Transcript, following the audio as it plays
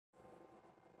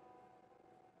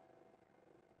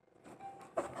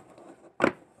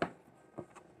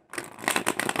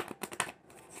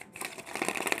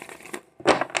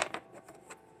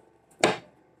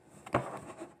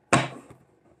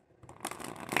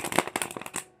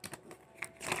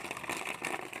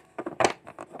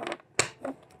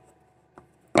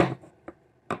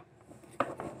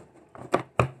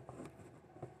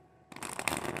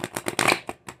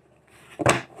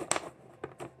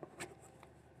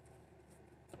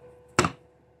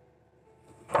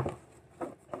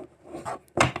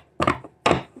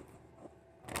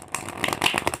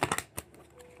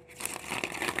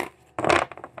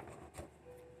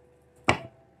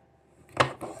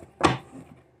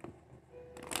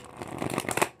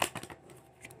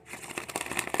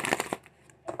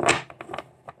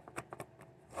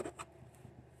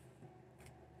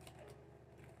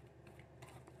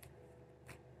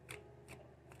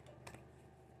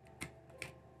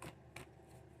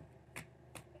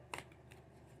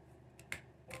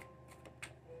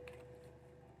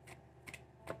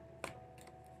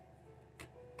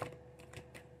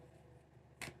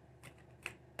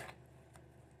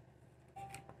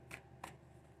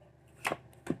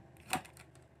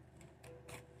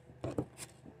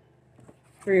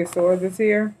Three of Swords is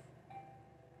here.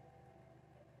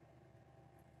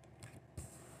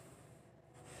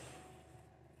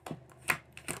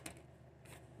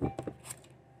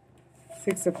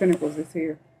 Six of Pentacles is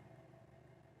here.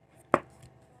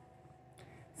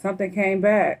 Something came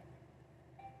back.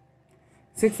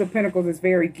 Six of Pentacles is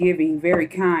very giving, very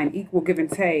kind, equal give and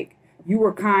take. You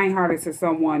were kind-hearted to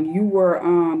someone. You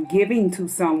were giving to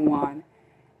someone.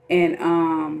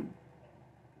 And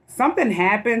something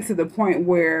happened to the point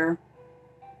where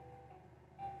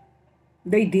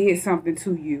they did something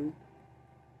to you.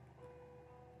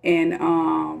 And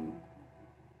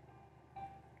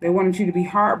they wanted you to be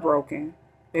heartbroken.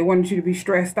 They wanted you to be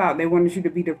stressed out. They wanted you to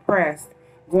be depressed,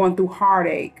 going through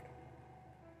heartache.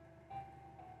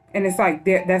 And it's like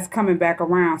that's coming back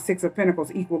around. Six of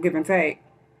Pentacles, equal give and take.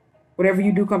 Whatever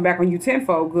you do come back on you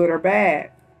tenfold, good or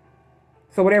bad.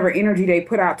 So whatever energy they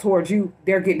put out towards you,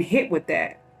 they're getting hit with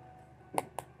that.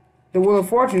 The Wheel of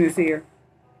Fortune is here.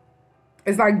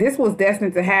 It's like this was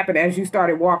destined to happen as you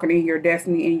started walking in your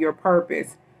destiny, in your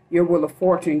purpose, your Wheel of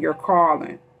Fortune, your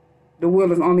calling. The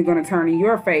wheel is only going to turn in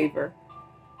your favor.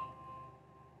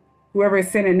 Whoever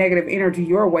is sending negative energy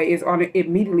your way is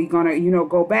immediately going to,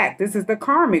 go back. This is the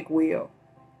karmic wheel.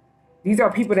 These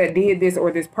are people that did this,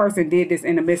 or this person did this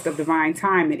in the midst of divine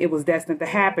timing. It was destined to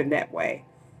happen that way.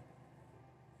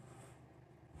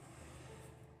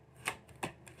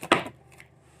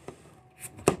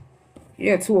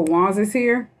 Yeah, Two of Wands is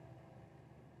here.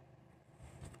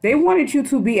 They wanted you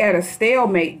to be at a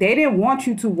stalemate. They didn't want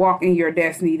you to walk in your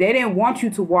destiny. They didn't want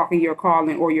you to walk in your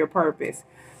calling or your purpose.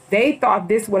 They thought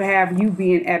this would have you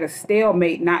being at a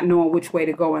stalemate, not knowing which way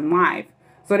to go in life.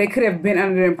 So they could have been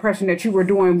under the impression that you were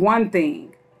doing one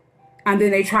thing, and then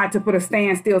they tried to put a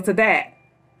standstill to that.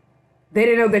 They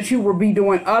didn't know that you would be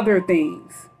doing other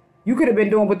things. You could have been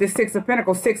doing with this Six of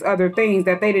Pentacles, 6 other things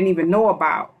that they didn't even know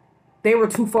about. They were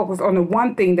too focused on the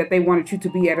one thing that they wanted you to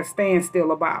be at a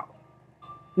standstill about.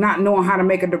 Not knowing how to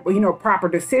make a proper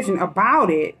decision about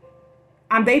it.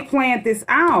 And they planned this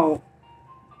out.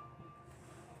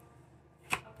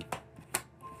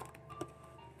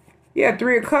 Yeah,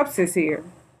 Three of Cups is here.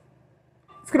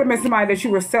 This could have been somebody that you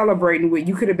were celebrating with.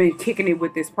 You could have been kicking it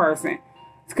with this person.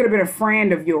 This could have been a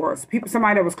friend of yours.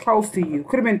 Somebody that was close to you.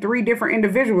 Could have been 3 different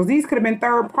individuals. These could have been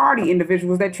third-party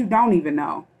individuals that you don't even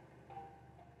know.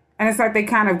 And it's like they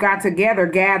kind of got together,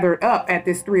 gathered up at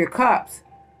this Three of Cups,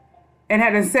 and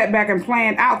had to set back and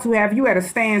planned out to have you at a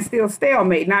standstill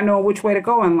stalemate, not knowing which way to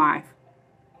go in life.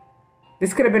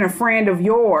 This could have been a friend of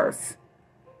yours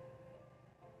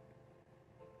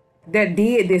that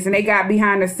did this, and they got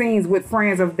behind the scenes with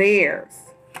friends of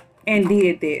theirs and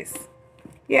did this.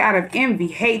 Yeah, out of envy,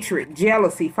 hatred,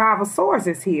 jealousy. Five of Swords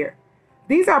is here.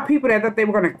 These are people that thought they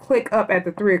were going to click up at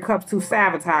the Three of Cups to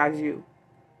sabotage you.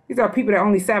 These are people that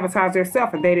only sabotage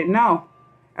themselves, and they didn't know.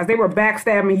 As they were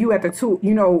backstabbing you at the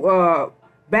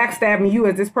backstabbing you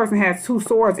as this person has 2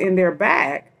 swords in their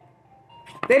back.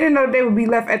 They didn't know they would be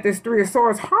left at this Three of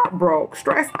Swords heartbroken,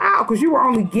 stressed out, because you were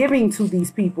only giving to these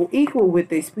people, equal with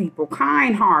these people,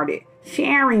 kind-hearted,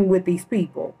 sharing with these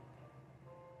people.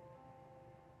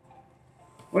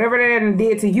 Whatever they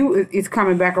did to you is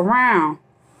coming back around.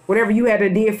 Whatever you had to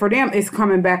do for them is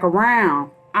coming back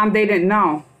around. And they didn't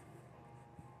know.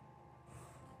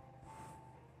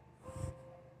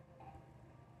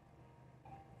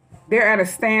 They're at a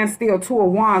standstill, Two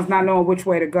of Wands, not knowing which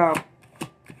way to go.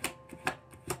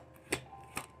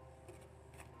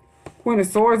 Queen of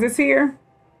Swords is here.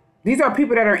 These are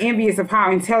people that are envious of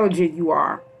how intelligent you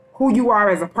are, who you are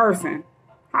as a person,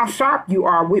 how sharp you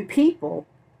are with people,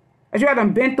 as you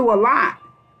haven't been through a lot.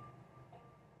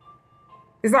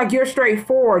 It's like you're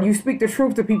straightforward. You speak the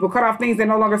truth to people, cut off things that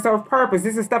no longer serve purpose.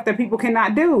 This is stuff that people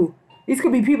cannot do. These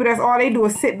could be people that's all they do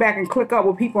is sit back and click up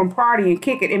with people and party and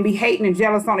kick it and be hating and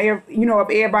jealous on of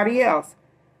everybody else.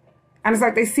 And it's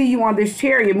like they see you on this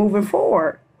chariot moving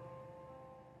forward.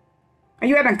 And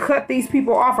you had to cut these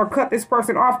people off or cut this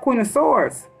person off. Queen of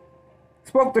Swords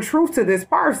spoke the truth to this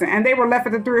person, and they were left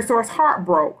at the Three of Swords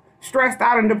heartbroken, stressed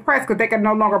out and depressed because they could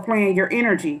no longer play in your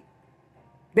energy.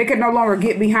 They could no longer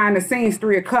get behind the scenes,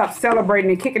 Three of Cups, celebrating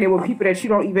and kicking it with people that you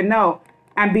don't even know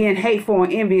and being hateful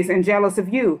and envious and jealous of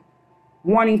you,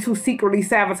 wanting to secretly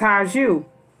sabotage you.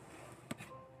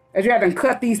 As you had to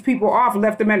cut these people off,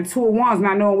 left them at the Two of Wands,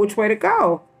 not knowing which way to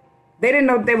go. They didn't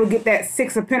know they would get that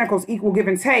Six of Pentacles, equal give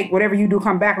and take. Whatever you do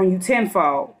come back on you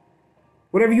tenfold.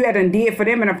 Whatever you had done did for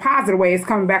them in a positive way is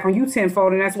coming back on you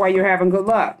tenfold, and that's why you're having good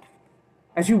luck.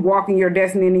 As you walk in your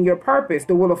destiny and in your purpose,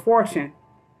 the Wheel of Fortune.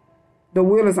 The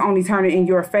wheel is only turning in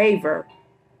your favor.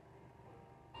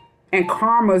 And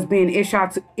karma is being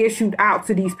issued out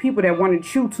to these people that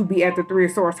wanted you to be at the Three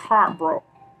of Swords heartbroken.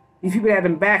 These people that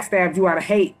have backstabbed you out of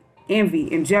hate,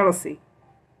 envy, and jealousy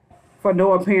for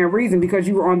no apparent reason because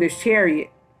you were on this chariot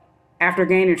after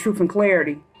gaining truth and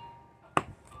clarity.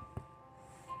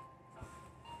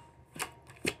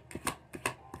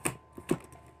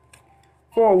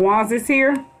 Four of Wands is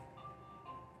here.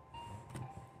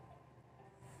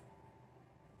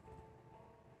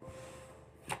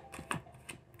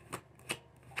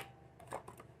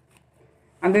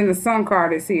 And then the Sun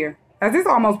card is here. As this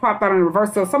almost popped out in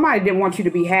reverse, so somebody didn't want you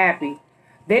to be happy.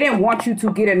 They didn't want you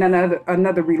to get in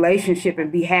another relationship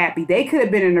and be happy. They could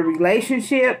have been in a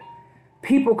relationship.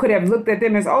 People could have looked at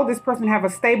them as, oh, this person have a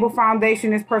stable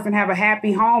foundation. This person have a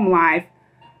happy home life.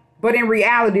 But in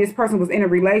reality, this person was in a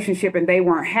relationship and they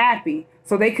weren't happy.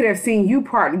 So they could have seen you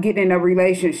getting in a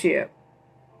relationship.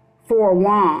 Four of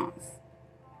Wands.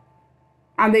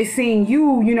 And they seen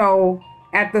you, you know,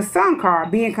 at the Sun card,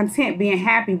 being content, being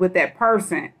happy with that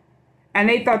person. And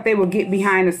they thought they would get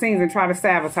behind the scenes and try to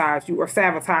sabotage you or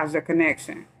sabotage the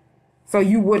connection. So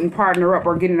you wouldn't partner up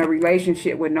or get in a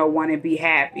relationship with no one and be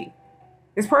happy.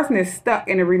 This person is stuck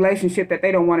in a relationship that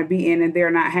they don't want to be in and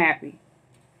they're not happy.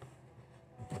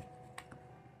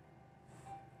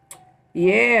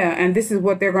 Yeah, and this is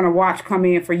what they're going to watch come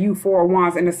in for you, Four of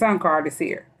Wands, and the Sun card is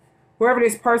here. Whoever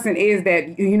this person is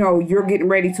that, you know, you're getting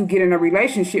ready to get in a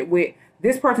relationship with,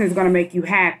 this person is going to make you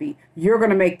happy. You're going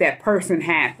to make that person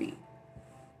happy.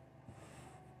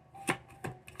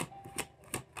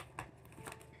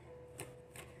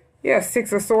 Yeah,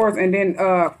 Six of Swords and then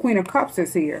Queen of Cups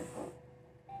is here.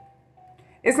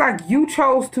 It's like you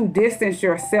chose to distance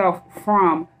yourself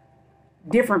from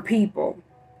different people.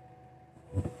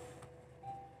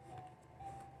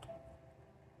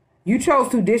 You chose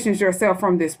to distance yourself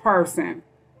from this person.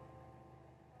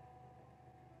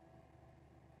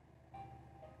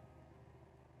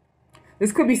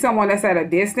 This could be someone that's at a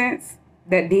distance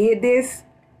that did this.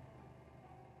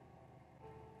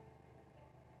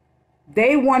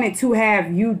 They wanted to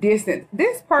have you distant.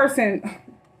 This person,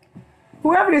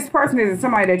 whoever this person is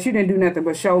somebody that you didn't do nothing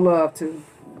but show love to.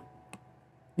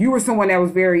 You were someone that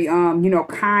was very, you know,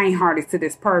 kind-hearted to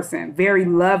this person. Very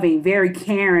loving, very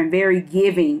caring, very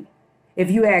giving. If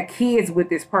you had kids with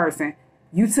this person,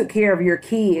 you took care of your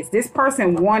kids. This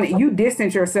person wanted, you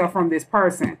distanced yourself from this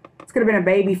person. This could have been a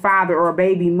baby father or a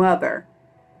baby mother.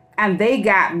 And they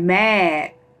got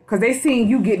mad because they seen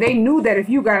you they knew that if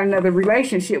you got another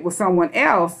relationship with someone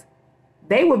else,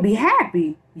 they would be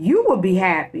happy. You would be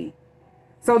happy.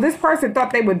 So this person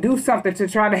thought they would do something to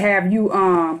try to have you,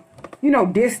 you know,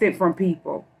 distant from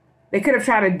people. They could have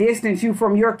tried to distance you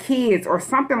from your kids or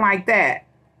something like that.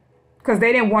 Because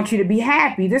they didn't want you to be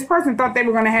happy. This person thought they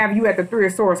were going to have you at the Three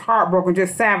of Swords heartbroken,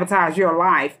 just sabotage your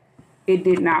life. It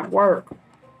did not work.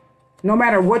 No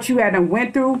matter what you had to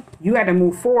went through, you had to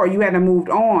move forward. You had to move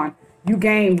on. You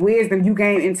gained wisdom. You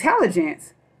gained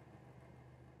intelligence.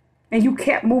 And you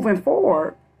kept moving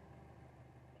forward.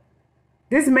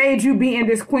 This made you be in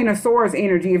this Queen of Swords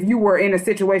energy if you were in a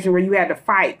situation where you had to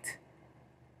fight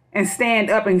and stand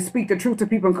up and speak the truth to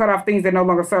people and cut off things that no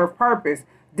longer serve purpose.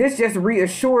 This just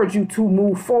reassured you to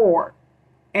move forward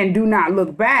and do not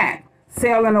look back,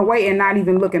 sailing away and not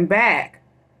even looking back.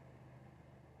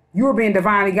 You were being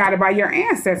divinely guided by your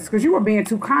ancestors because you were being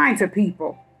too kind to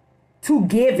people, too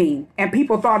giving, and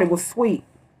people thought it was sweet.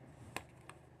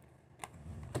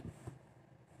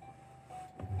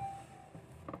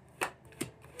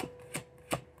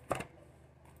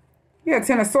 Yeah,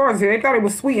 Ten of Swords here. They thought it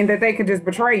was sweet and that they could just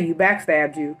betray you,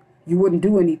 backstab you. You wouldn't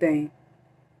do anything.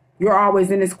 You're always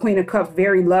in this Queen of Cups,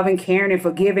 very loving, caring, and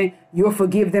forgiving. You'll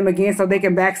forgive them again so they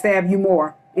can backstab you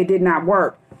more. It did not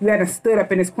work. You hadn't stood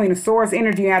up in this Queen of Swords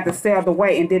energy. You had to sail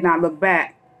away and did not look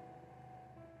back.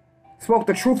 Spoke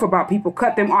the truth about people,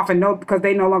 cut them off and know because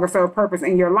they no longer serve purpose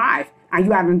in your life. And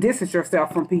you had to distance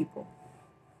yourself from people.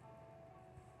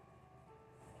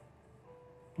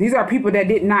 These are people that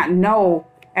did not know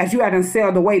as you hadn't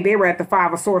sailed away. They were at the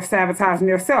Five of Swords sabotaging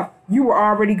themselves. You were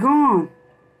already gone.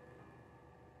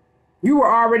 You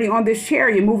were already on this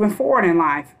chariot moving forward in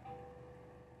life.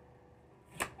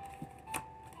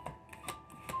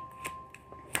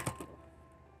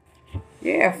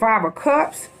 Yeah, Five of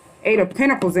Cups, Eight of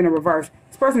Pentacles in the reverse.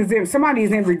 This person is somebody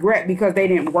is in regret because they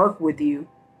didn't work with you.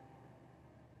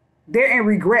 They're in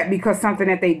regret because something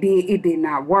that they did, it did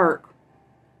not work.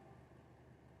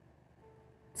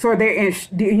 So they're in,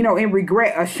 you know, in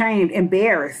regret, ashamed,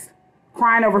 embarrassed,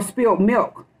 crying over spilled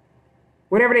milk.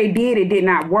 Whatever they did, it did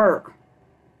not work.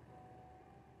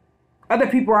 Other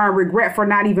people are in regret for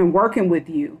not even working with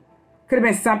you. Could have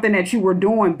been something that you were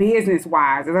doing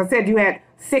business-wise. As I said, you had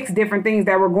 6 different things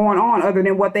that were going on other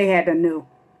than what they had to do.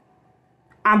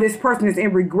 This person is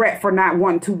in regret for not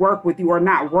wanting to work with you or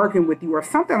not working with you or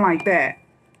something like that.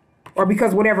 Or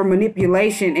because whatever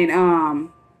manipulation and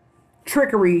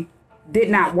trickery did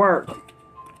not work.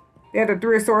 Yeah, the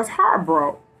Three of Swords, heart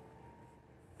broke.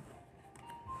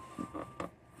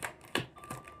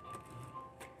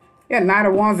 Yeah, Knight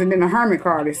of Wands, and then the Hermit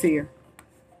card is here.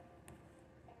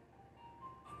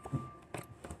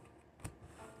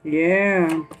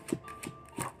 Yeah.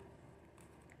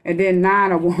 And then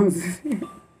Nine of Wands is here.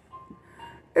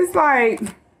 It's like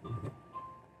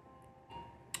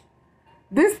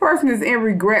this person is in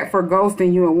regret for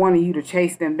ghosting you and wanting you to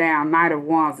chase them down. Knight of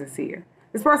Wands is here.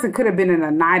 This person could have been in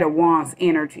a Knight of Wands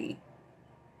energy,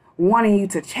 wanting you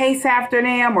to chase after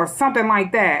them or something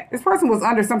like that. This person was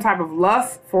under some type of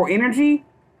lust for energy.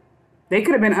 They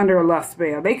could have been under a lust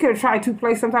spell. They could have tried to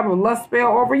play some type of lust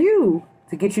spell over you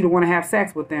to get you to want to have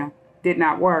sex with them. Did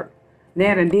not work. They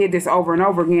done did this over and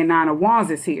over again. Nine of Wands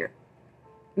is here.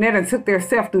 They done took their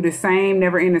self through the same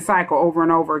never-ending cycle over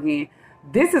and over again.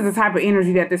 This is the type of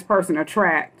energy that this person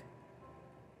attract.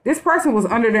 This person was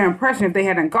under the impression if they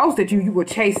hadn't ghosted you, you would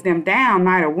chase them down.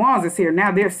 Knight of Wands is here.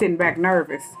 Now they're sitting back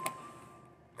nervous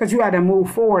because you had to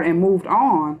move forward and moved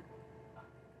on.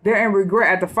 They're in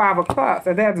regret at the Five of Cups.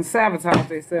 Or they haven't sabotaged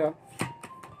themselves.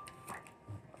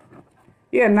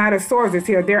 Yeah, Knight of Swords is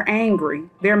here. They're angry.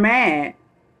 They're mad.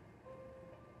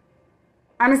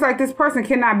 And it's like this person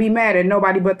cannot be mad at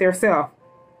nobody but theirself.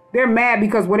 They're mad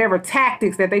because whatever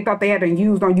tactics that they thought they had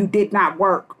used on you did not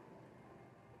work.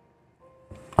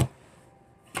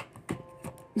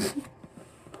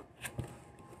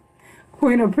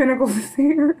 Queen of Pentacles is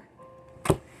here.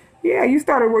 Yeah,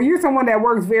 you're someone that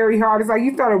works very hard. It's like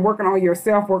you started working on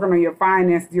yourself, working on your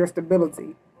finances, your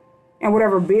stability, and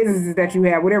whatever businesses that you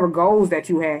had, whatever goals that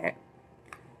you had.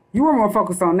 You were more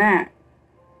focused on that.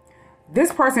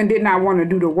 This person did not want to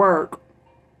do the work.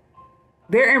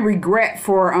 They're in regret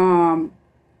for,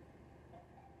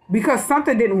 because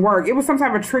something didn't work. It was some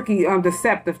type of tricky,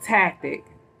 deceptive tactic.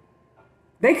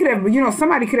 They could have,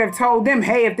 somebody could have told them,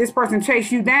 hey, if this person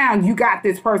chased you down, you got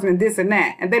this person and this and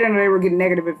that. And they didn't know they were getting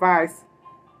negative advice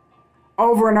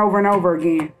over and over and over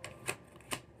again.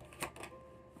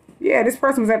 Yeah, this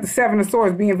person was at the Seven of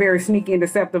Swords being very sneaky and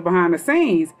deceptive behind the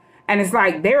scenes. And it's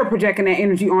like they were projecting that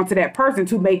energy onto that person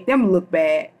to make them look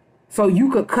bad. So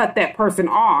you could cut that person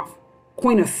off.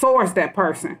 Queen of Swords, that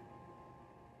person.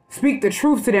 Speak the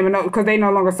truth to them because they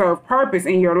no longer serve purpose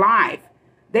in your life.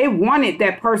 They wanted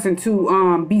that person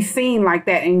to be seen like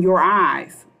that in your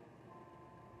eyes.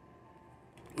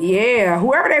 Yeah,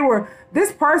 whoever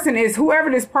this person is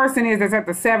that's at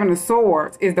the Seven of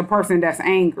Swords is the person that's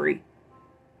angry.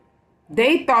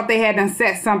 They thought they had done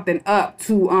set something up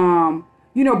to,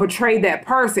 betray that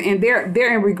person. And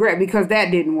they're in regret because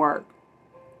that didn't work.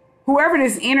 Whoever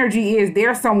this energy is,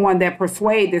 they're someone that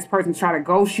persuade this person to try to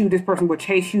ghost you. This person will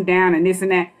chase you down and this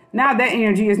and that. Now that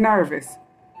energy is nervous.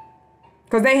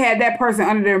 Because they had that person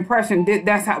under the impression that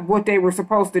that's what they were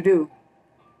supposed to do.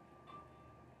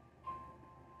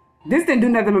 This didn't do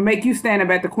nothing but make you stand up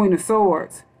at the Queen of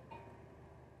Swords.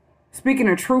 Speaking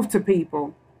the truth to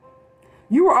people.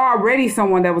 You were already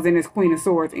someone that was in this Queen of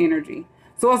Swords energy.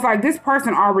 So it's like this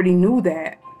person already knew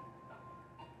that.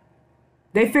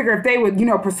 They figure if they would,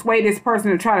 persuade this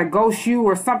person to try to ghost you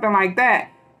or something like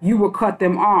that, you would cut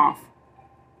them off.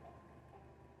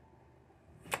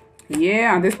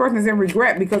 Yeah, this person is in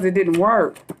regret because it didn't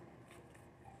work.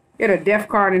 Get a Death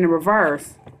card in the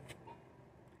reverse.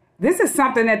 This is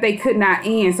something that they could not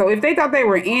end. So if they thought they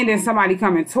were ending somebody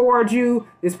coming towards you,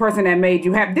 this person that made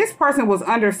you happy, this person was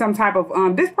under some type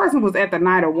of, this person was at the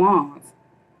Knight of Wands.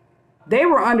 They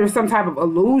were under some type of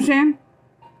illusion.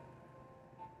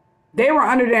 They were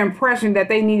under the impression that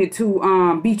they needed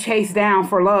to be chased down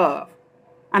for love.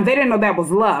 And they didn't know that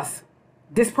was lust.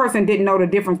 This person didn't know the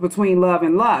difference between love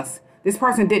and lust. This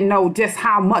person didn't know just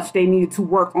how much they needed to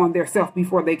work on their self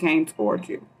before they came towards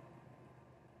you.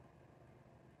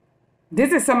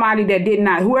 This is somebody that did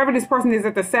not, whoever this person is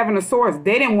at the Seven of Swords,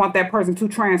 they didn't want that person to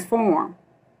transform.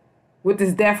 With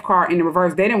this Death card in the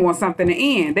reverse, they didn't want something to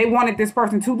end. They wanted this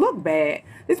person to look bad.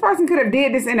 This person could have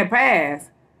did this in the past.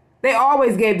 They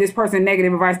always gave this person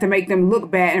negative advice to make them look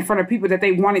bad in front of people that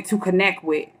they wanted to connect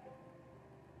with.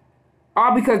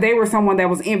 All because they were someone that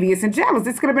was envious and jealous.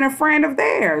 This could have been a friend of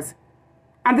theirs.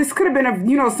 And this could have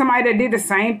been somebody that did the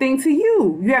same thing to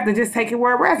you. You have to just take it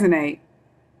where it resonates.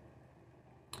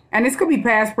 And this could be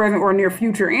past, present, or near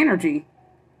future energy.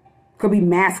 Could be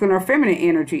masculine or feminine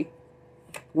energy.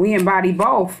 We embody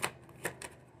both.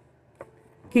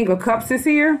 King of Cups is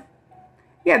here.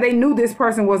 Yeah, they knew this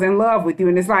person was in love with you.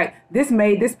 And it's like, this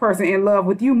made this person in love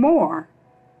with you more.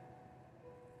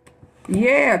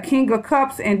 Yeah, King of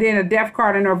Cups and then a Death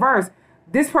card in reverse.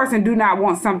 This person do not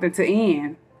want something to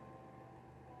end.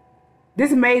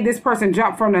 This made this person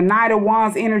jump from the Knight of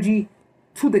Wands energy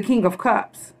to the King of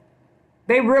Cups.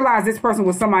 They realized this person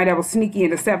was somebody that was sneaky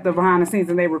and deceptive behind the scenes,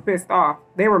 and they were pissed off.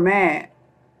 They were mad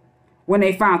when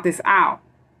they found this out.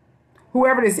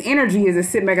 Whoever this energy is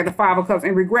sitting back at the Five of Cups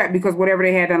in regret because whatever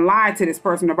they had done lied to this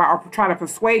person about or try to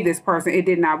persuade this person, it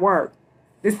did not work.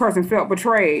 This person felt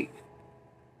betrayed,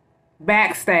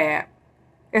 backstabbed,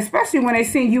 especially when they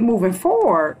seen you moving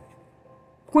forward.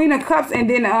 Queen of Cups and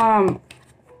then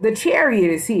the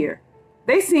Chariot is here.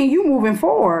 They seen you moving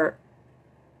forward.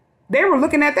 They were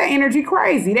looking at that energy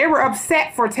crazy. They were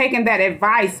upset for taking that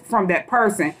advice from that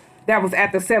person that was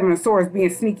at the Seven of Swords being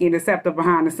sneaky and deceptive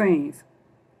behind the scenes.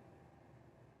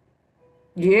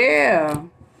 Yeah.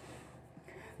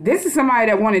 This is somebody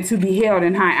that wanted to be held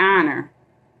in high honor.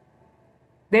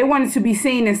 They wanted to be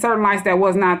seen in certain lights that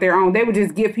was not their own. They would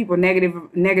just give people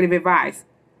negative advice.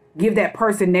 Give that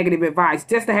person negative advice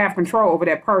just to have control over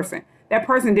that person. That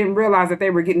person didn't realize that they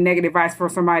were getting negative advice from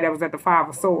somebody that was at the Five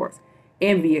of Swords.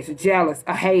 Envious, jealous,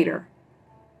 a hater.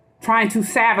 Trying to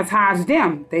sabotage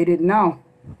them. They didn't know.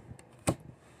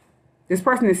 This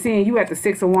person is seeing you at the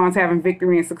Six of Wands having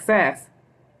victory and success.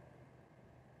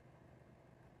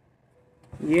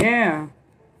 Yeah.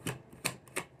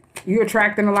 You're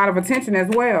attracting a lot of attention as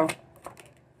well.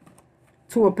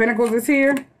 Two of Pentacles is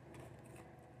here.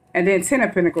 And then Ten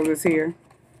of Pentacles is here.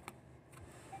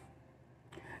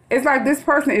 It's like this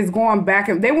person is going back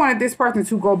and they wanted this person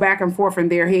to go back and forth in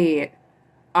their head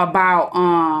about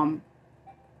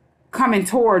coming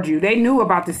toward you. They knew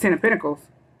about this Ten of Pentacles.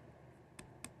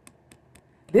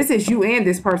 This is you and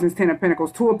this person's Ten of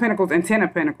Pentacles. Two of Pentacles and Ten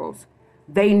of Pentacles.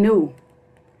 They knew.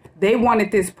 They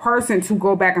wanted this person to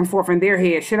go back and forth in their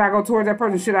head. Should I go towards that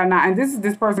person? Should I not? And this is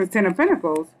this person's Ten of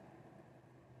Pentacles.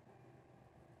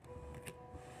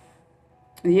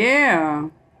 Yeah.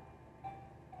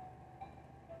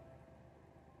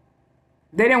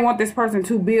 They didn't want this person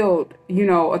to build, you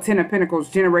know, a Ten of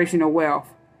Pentacles, generational wealth.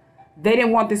 They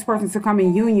didn't want this person to come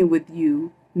in union with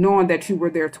you, knowing that you were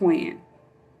their twin.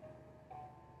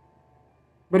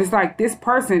 But it's like this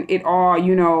person, it all,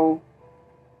 you know,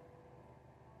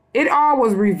 it all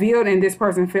was revealed and this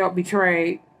person felt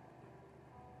betrayed.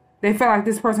 They felt like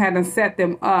this person had to set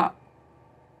them up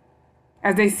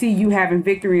as they see you having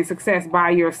victory and success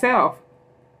by yourself.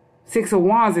 Six of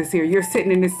Wands is here. You're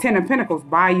sitting in this Ten of Pentacles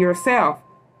by yourself.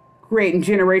 Creating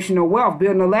generational wealth,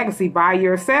 building a legacy by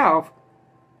yourself.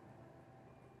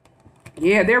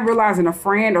 Yeah, they're realizing a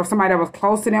friend or somebody that was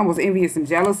close to them was envious and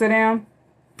jealous of them.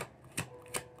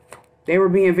 They were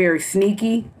being very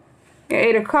sneaky. The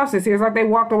Eight of Cups is here. It's like they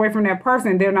walked away from that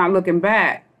person. They're not looking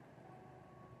back.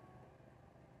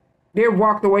 They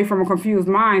walked away from a confused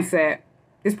mindset.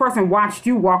 This person watched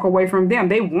you walk away from them.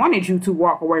 They wanted you to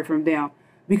walk away from them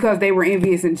because they were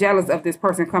envious and jealous of this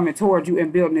person coming towards you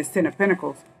and building this Ten of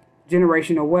Pentacles,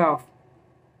 generational wealth.